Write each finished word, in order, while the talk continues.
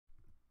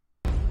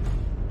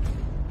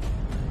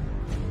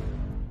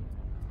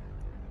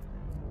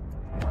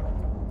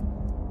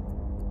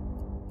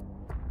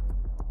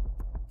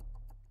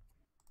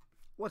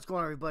What's going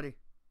on, everybody?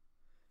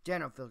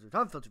 Dan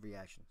Unfiltered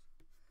Reactions.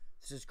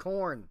 This is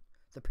Korn,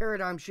 the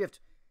paradigm shift.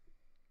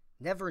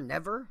 Never,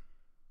 never.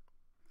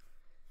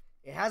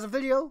 It has a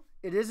video.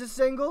 It is a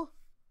single.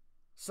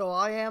 So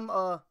I am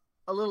a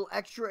little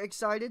extra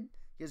excited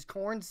because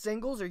Korn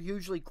singles are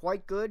usually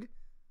quite good.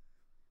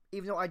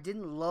 Even though I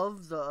didn't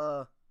love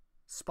the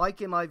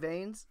spike in my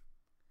veins.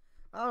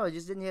 I don't know, it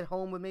just didn't hit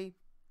home with me.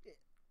 It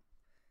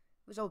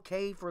was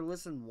okay for a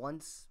listen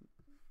once,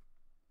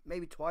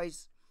 maybe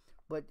twice.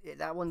 But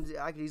that one,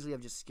 I could easily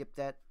have just skipped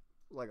that.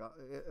 Like,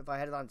 if I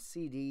had it on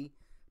CD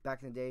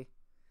back in the day.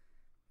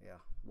 Yeah,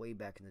 way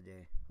back in the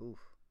day. Oof.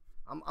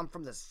 I'm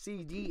from the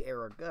CD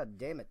era. God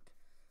damn it.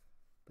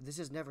 But this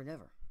is Never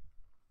Never.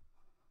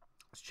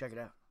 Let's check it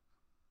out.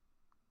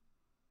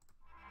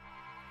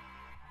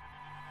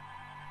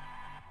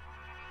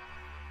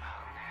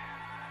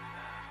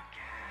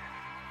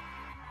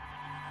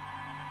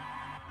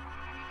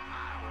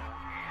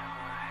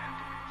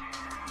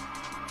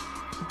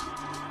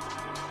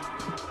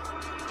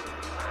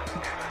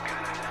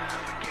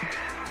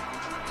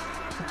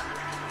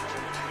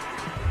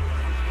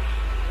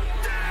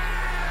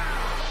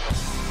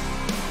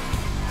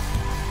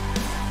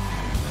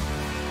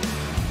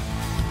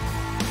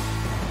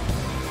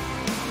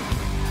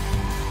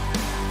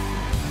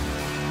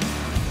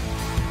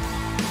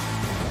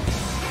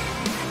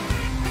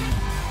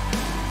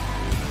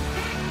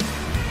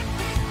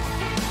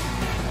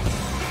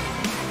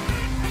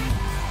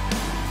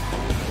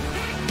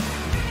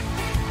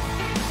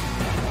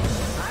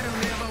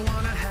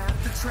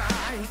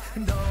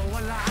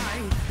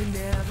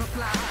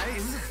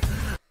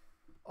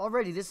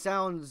 Already, this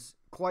sounds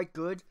quite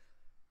good.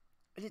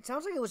 It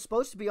sounds like it was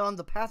supposed to be on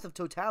the path of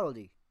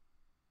totality.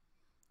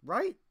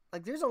 Right?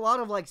 Like, there's a lot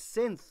of, like,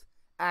 synth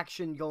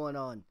action going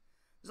on.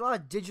 There's a lot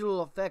of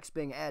digital effects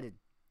being added.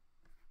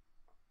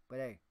 But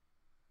hey,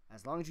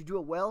 as long as you do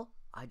it well,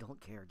 I don't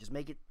care. Just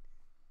make it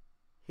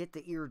hit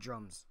the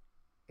eardrums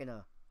in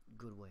a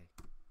good way.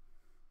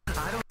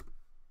 I don't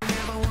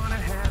ever want to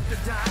have to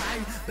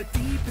die, but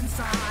deep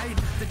inside,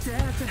 the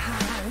death it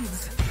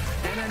hides.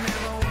 And I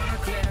never want to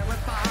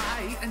clarify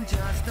and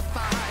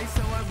justify,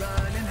 so I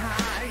run and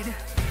hide.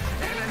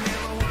 And I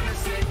never want to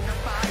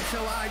signify, so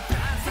I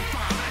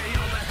pacify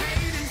all the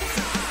hate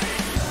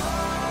inside.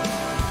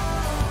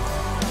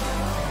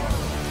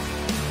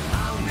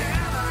 I'll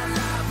never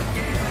love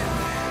again.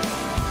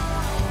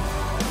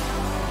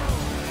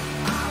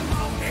 I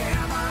won't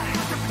ever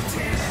have to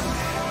pretend.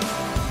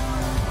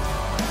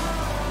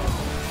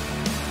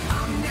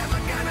 I'm never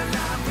gonna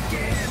love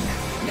again.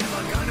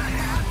 Never gonna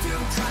have to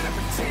try to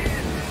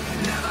pretend.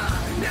 Never,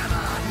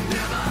 never,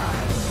 never.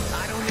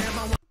 I don't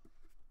ever want.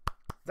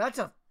 That's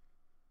a...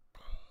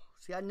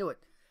 See, I knew it.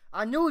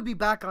 I knew we'd be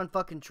back on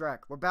fucking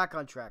track. We're back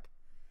on track.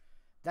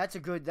 That's a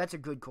good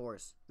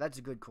chorus. That's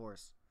a good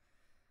chorus.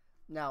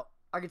 Now,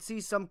 I could see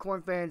some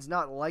Korn fans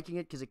not liking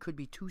it because it could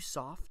be too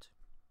soft.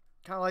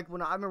 Kind of like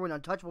when I remember when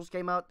Untouchables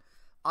came out.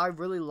 I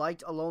really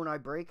liked Alone I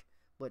Break,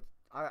 but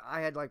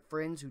I had like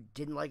friends who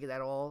didn't like it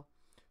at all.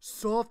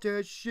 Soft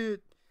ass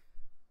shit.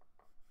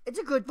 It's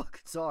a good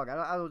fucking song. I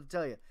don't know what to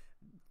tell you.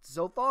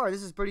 So far,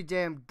 this is pretty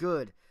damn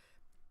good.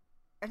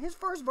 And his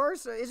first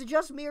verse, is it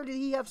just me or did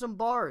he have some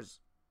bars?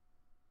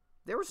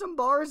 There were some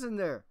bars in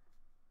there.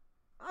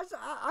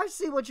 I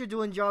see what you're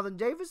doing, Jonathan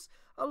Davis.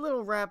 A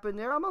little rap in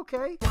there. I'm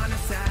okay. Wanna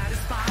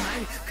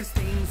satisfy, cause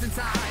things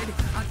inside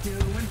are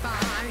doing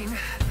fine.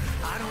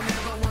 I don't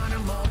ever wanna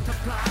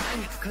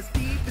multiply, cause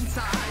deep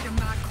inside I'm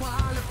not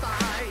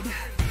qualified.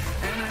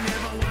 And I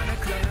never wanna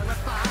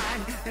clarify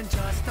and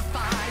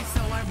justify,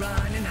 so I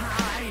run and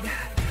hide.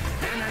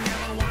 And I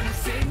never wanna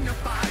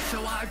signify,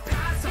 so I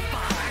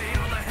pacify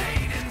all the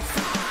hate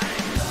inside.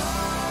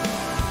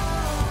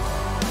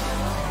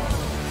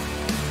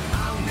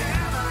 I'll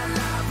never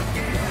love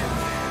again.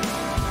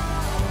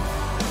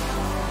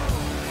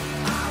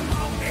 I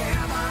won't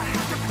ever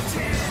have to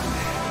pretend.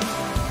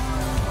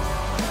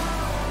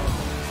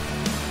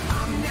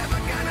 I'm never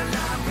gonna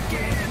love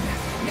again.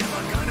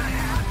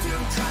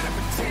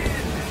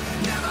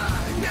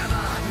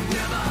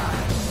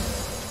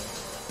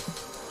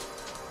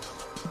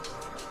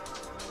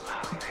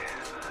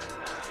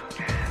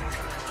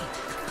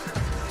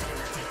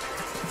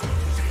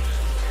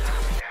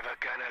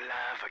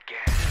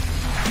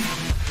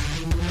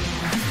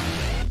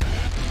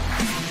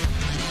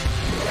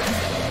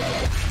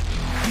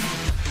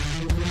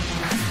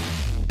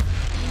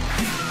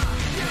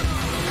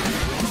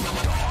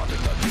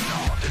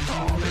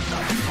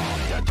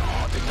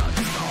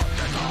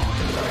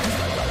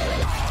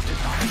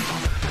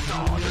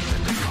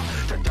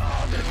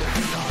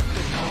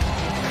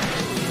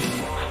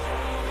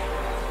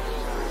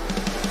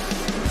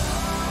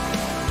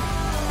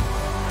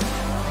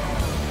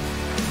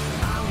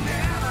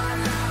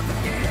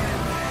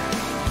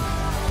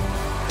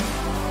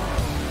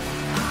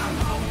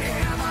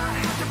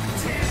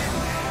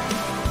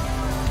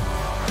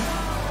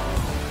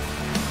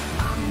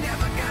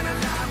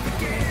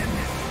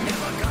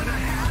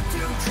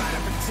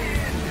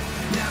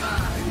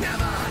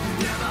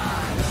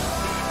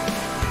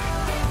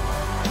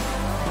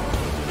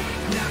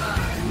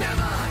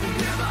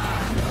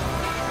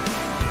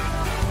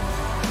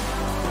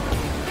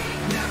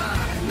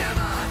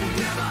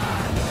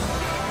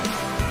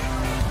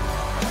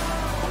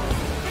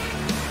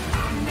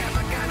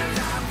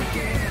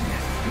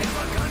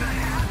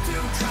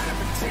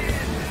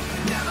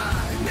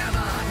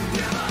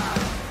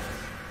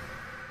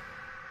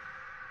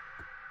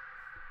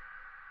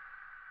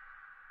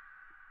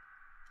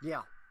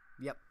 Yeah.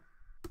 Yep.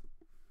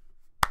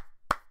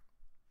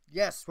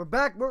 Yes, we're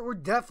back. We're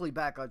definitely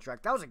back on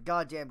track. That was a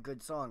goddamn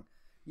good song.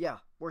 Yeah,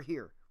 we're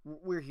here.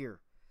 We're here.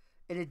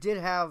 And it did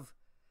have...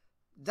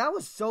 That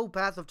was so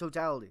Path of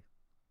Totality.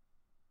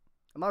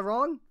 Am I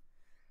wrong?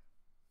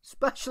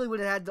 Especially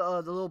when it had the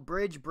little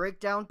bridge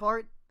breakdown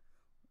part.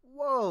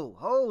 Whoa,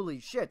 holy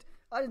shit.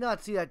 I did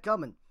not see that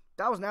coming.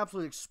 That was an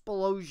absolute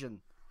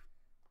explosion.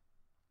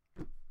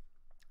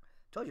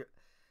 Told you.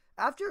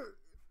 After...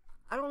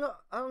 I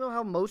don't know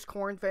how most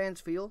Korn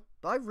fans feel,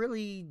 but I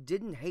really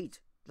didn't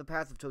hate the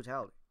Path of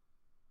Totality.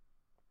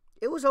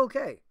 It was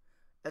okay.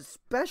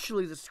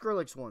 Especially the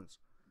Skrillex ones.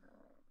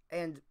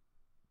 And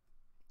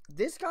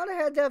this kind of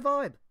had that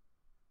vibe.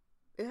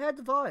 It had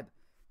the vibe.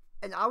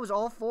 And I was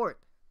all for it.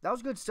 That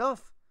was good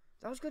stuff.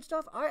 That was good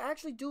stuff. I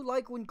actually do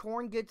like when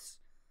Korn gets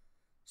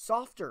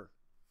softer.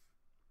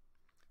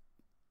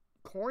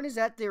 Korn is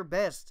at their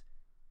best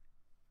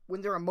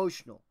when they're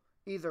emotional.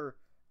 Either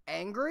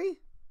angry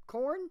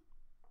Korn,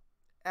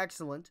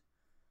 excellent,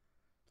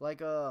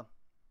 like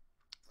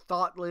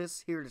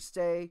Thoughtless, Here to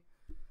Stay,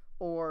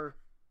 or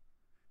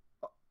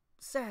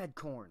sad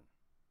Korn,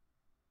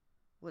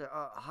 what,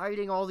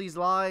 hiding all these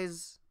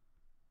lies,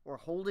 or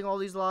holding all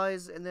these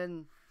lies, and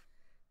then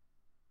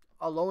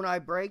Alone I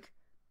Break,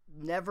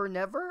 Never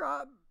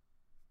Never.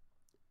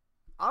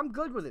 I'm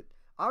good with it.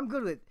 I'm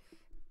good with it.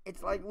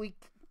 It's like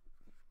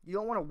you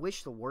don't want to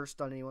wish the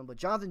worst on anyone, but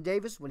Jonathan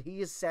Davis, when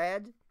he is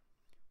sad,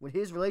 when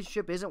his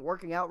relationship isn't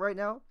working out right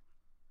now,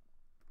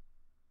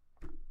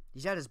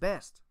 he's at his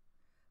best.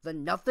 The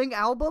Nothing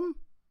album,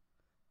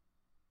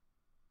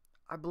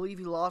 I believe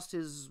he lost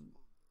his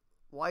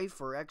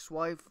wife or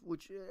ex-wife,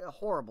 which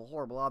horrible,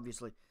 horrible,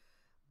 obviously.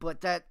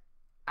 But that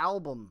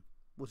album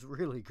was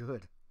really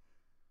good.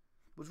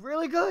 Was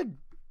really good.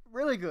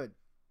 Really good.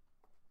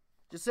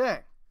 Just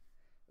saying.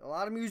 A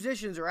lot of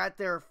musicians are at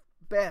their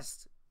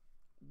best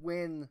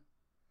when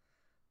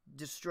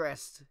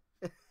distressed,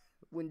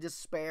 when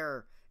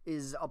despair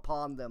is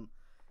upon them.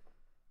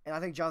 And I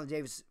think Jonathan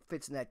Davis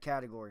fits in that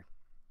category.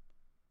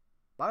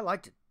 But I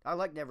liked it. I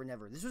liked Never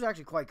Never. This was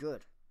actually quite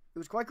good. It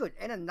was quite good.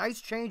 And a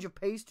nice change of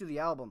pace to the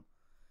album.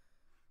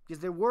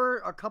 Because there were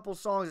a couple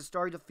songs that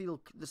started to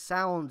feel, the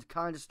sound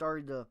kind of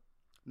started to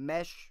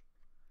mesh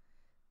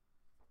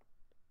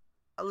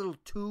a little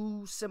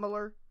too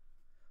similar.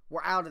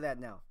 We're out of that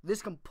now.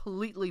 This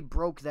completely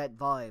broke that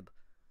vibe.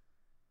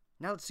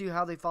 Now let's see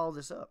how they follow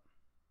this up.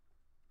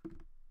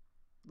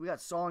 We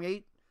got song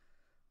 8.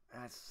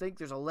 I think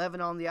there's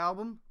 11 on the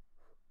album.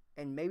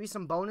 And maybe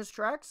some bonus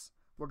tracks.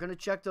 We're going to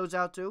check those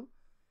out too.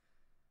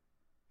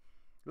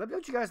 Let me know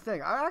what you guys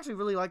think. I actually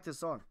really like this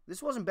song.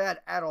 This wasn't bad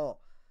at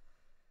all.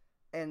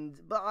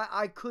 But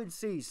I could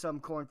see some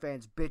Korn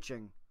fans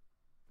bitching.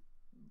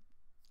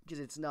 Because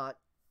it's not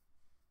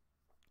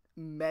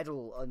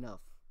metal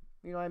enough.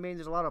 You know what I mean?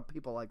 There's a lot of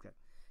people like that.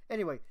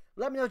 Anyway,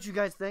 let me know what you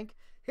guys think.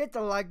 Hit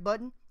the like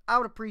button. I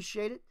would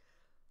appreciate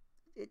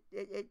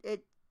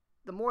it.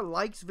 The more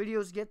likes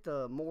videos get,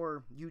 the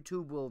more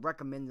YouTube will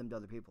recommend them to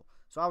other people.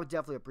 So I would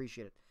definitely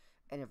appreciate it.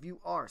 And if you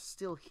are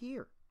still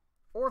here,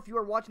 or if you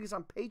are watching this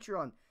on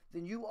Patreon,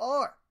 then you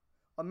are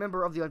a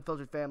member of the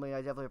Unfiltered family. I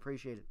definitely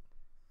appreciate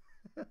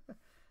it.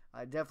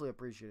 I definitely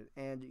appreciate it.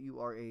 And you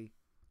are a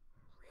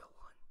real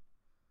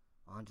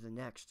one. On to the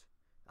next.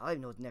 I don't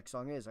even know what the next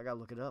song is. I gotta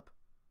look it up.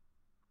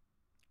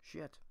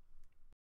 Shit.